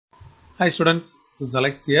Hi students, this is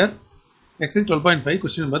Alex here. Exercise 12.5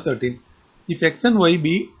 question number 13. If x and y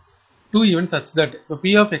be two events such that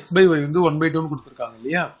p of x by y வந்து 1 by 2 கொடுத்திருக்காங்க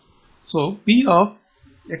இல்லையா? So p of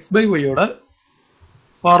x by y ஓட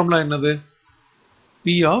formula என்னது?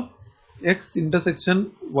 p of x intersection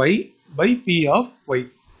y by p of y.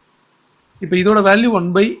 இப்போ இதோட value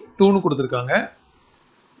 1 by 2 னு கொடுத்திருக்காங்க.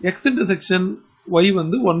 x intersection y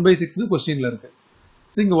வந்து 1 by 6 னு क्वेश्चनல இருக்கு.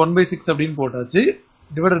 So இங்க 1 by 6 அப்படினு போட்டாச்சு.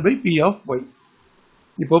 divided by p of y.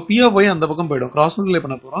 இப்போ p of y அந்த பக்கம் போய்டும். cross multiply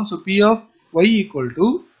பண்ண போறோம். So p of y equal to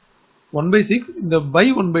 1 by 6 இந்த by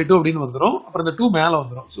 1 by 2 அப்படினு வந்துரும். அப்புறம் இந்த 2 மேல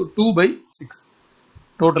வந்துரும். So 2 by 6.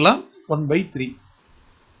 டோட்டலா 1 by 3.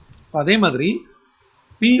 அதே மாதிரி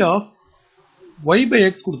p of y by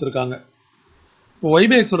x கொடுத்திருக்காங்க. இப்போ y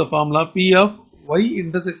by x ஓட formula p of y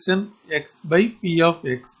intersection x by p of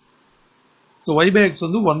x. So y by x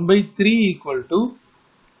வந்து 1 by 3 equal to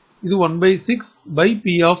இது 1 by 6 by p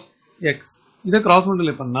of x. இதை cross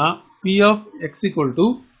multiply பண்ணா p of x equal to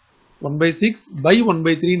 1 by 6 by 1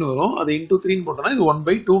 by 3 னு வரும். அது into 3 னு போட்டோம்னா இது 1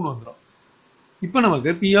 by 2 னு வந்துரும். இப்போ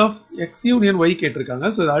நமக்கு p of x union y கேட்டிருக்காங்க.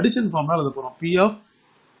 சோ இது அடிஷன் ஃபார்முலா எழுத போறோம். p of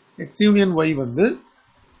x union y வந்து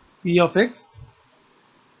p of x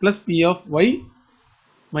plus p of y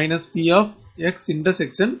minus p of x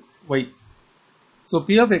intersection y. So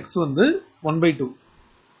p of x வந்து 1 by 2.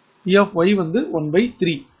 p of y வந்து 1 by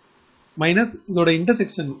 3. Minus இதோட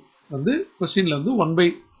intersection வந்து क्वेश्चनல வந்து 1 by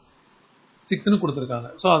 6 னு கொடுத்திருக்காங்க.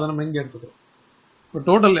 சோ அத நம்ம இங்க எடுத்துக்கிறோம். இப்போ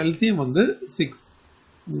டோட்டல் LCM வந்து 6.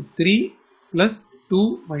 3 plus 2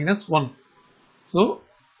 minus 1. So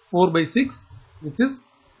 4 by 6 which is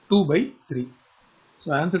 2 by 3. So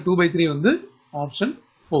answer 2 by 3 வந்து option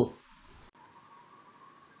 4.